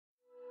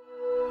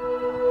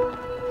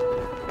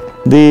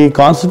The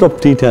concept of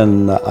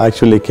T10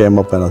 actually came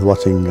up when I was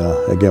watching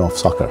a game of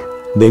soccer.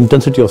 The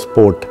intensity of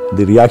sport,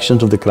 the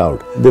reactions of the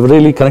crowd, they were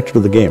really connected to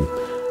the game.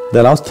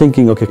 Then I was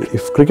thinking, okay,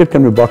 if cricket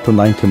can be brought to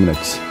 90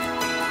 minutes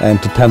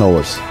and to 10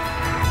 overs,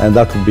 and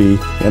that would be,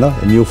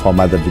 a new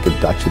format that we could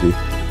actually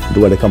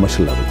do at a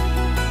commercial level.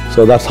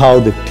 So that's how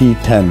the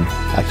T10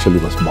 actually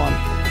was born.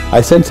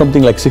 I sent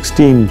something like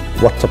 16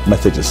 WhatsApp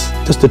messages,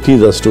 just to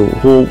tease us to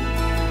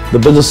the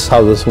business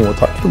houses who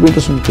thought it would be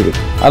interesting in cricket.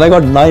 And I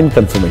got 9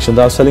 confirmations.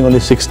 I was selling only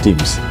 6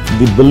 teams.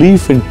 The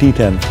belief in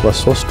T10 was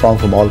so strong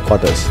from all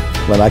quarters.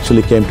 When I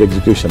actually came to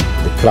execution,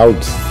 the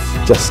crowds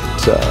just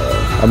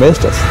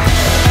amazed us.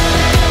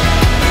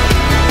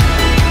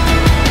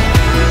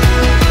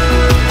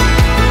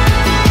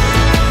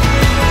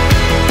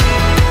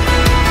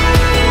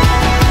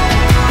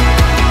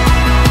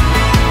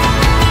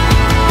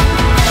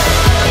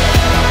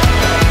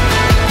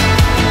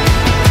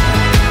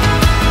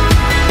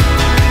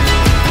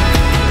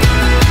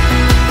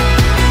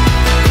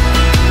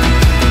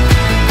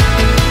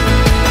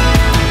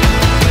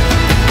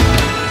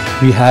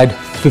 We had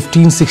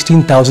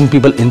 16,000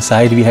 people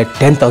inside. We had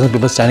 10,000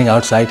 people standing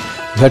outside.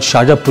 We had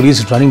Shahzab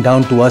police running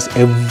down to us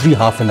every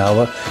half an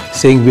hour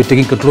saying we're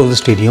taking control of the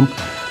stadium.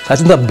 So I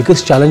think the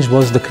biggest challenge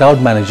was the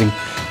crowd managing,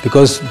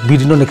 because we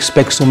did not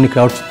expect so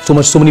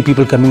many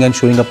people coming and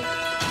showing up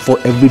for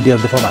every day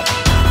of the format.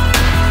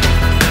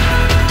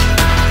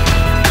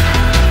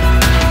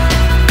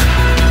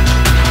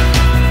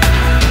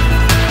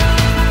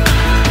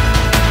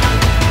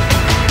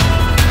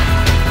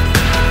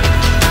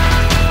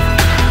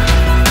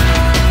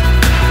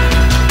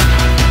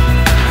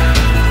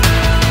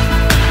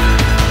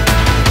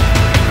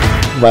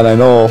 When I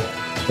know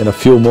in a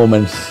few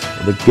moments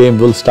the game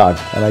will start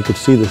and I could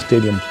see the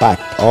stadium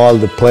packed, all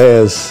the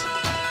players,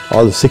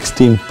 all the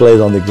 16 players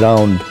on the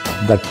ground,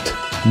 that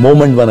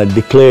moment when I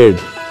declared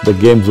the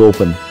game's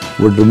open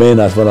would remain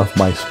as one of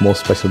my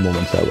most special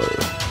moments ever.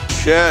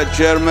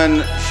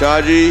 Chairman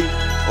Shaji,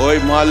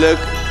 Shoaib Malik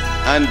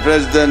and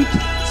President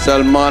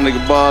Salman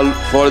Iqbal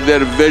for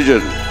their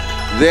vision.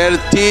 Their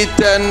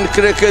T10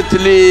 Cricket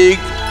League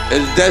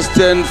is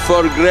destined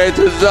for great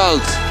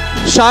results.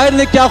 शायर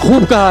ने क्या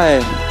खूब कहा है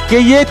कि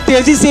ये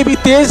तेजी से भी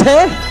तेज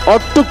है और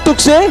टुक टुक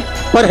से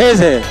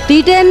परहेज है।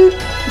 T10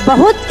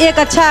 बहुत एक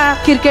अच्छा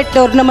क्रिकेट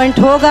टूर्नामेंट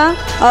होगा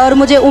और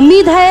मुझे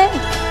उम्मीद है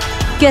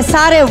कि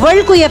सारे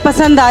वर्ल्ड को ये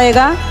पसंद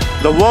आएगा।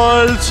 The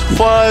world's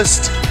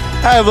first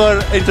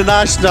ever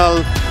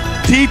international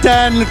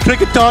T10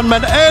 cricket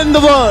tournament in the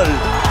world.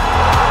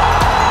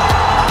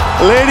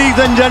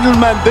 Ladies and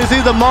gentlemen, this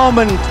is the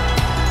moment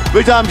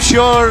which I'm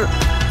sure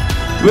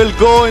will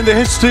go in the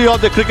history of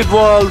the cricket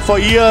world for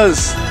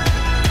years.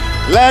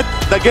 Let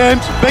the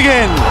games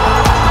begin.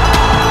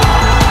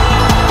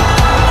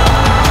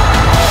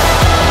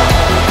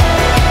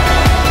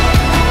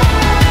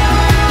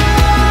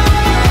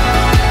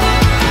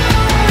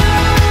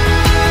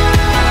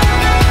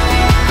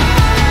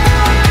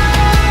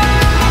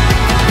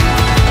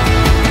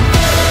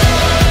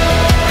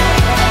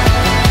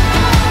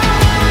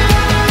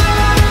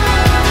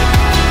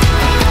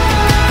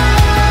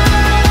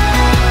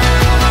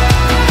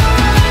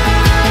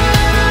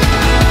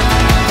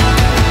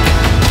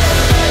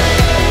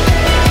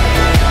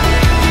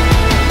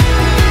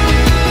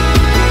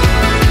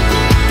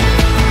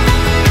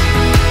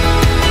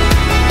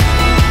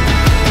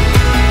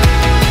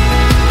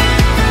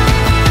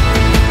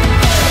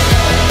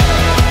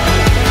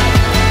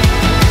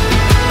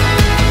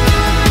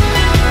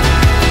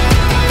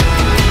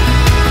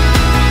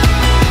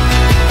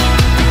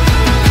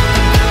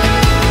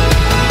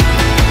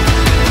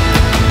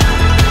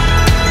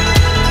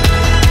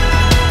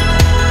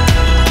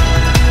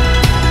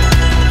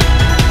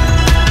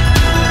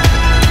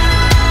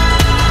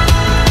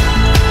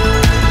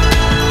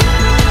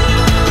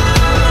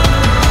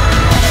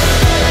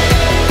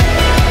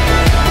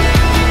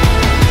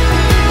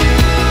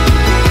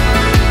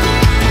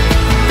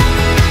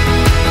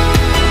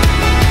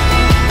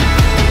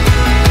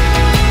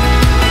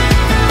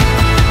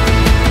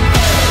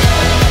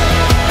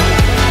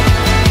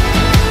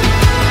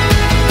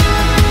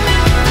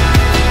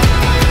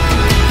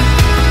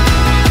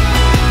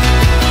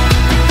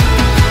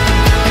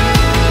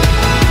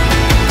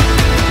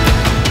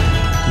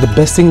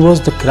 The best thing was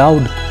the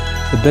crowd.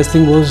 The best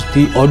thing was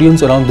the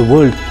audience around the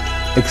world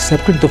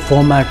accepted the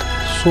format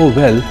so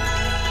well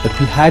that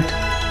we had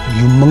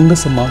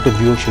humongous amount of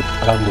viewership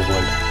around the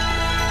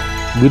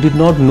world. We did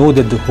not know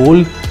that the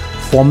whole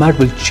format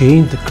will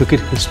change the cricket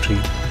history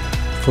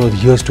for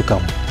years to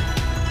come.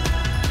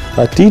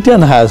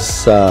 T10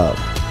 has a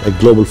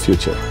global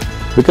future,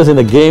 because in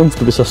a game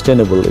to be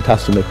sustainable, it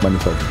has to make money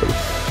for everybody.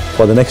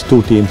 For the next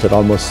 2 teams at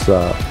almost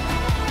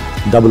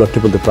double or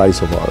triple the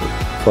price of our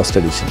first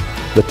edition.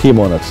 The team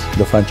owners,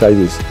 the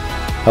franchisees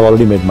have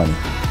already made money.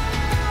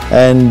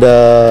 And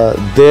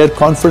their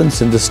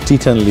confidence in this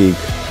T10 league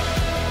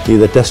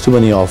is a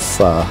testimony of,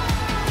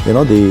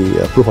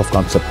 the proof of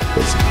concept,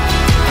 basically.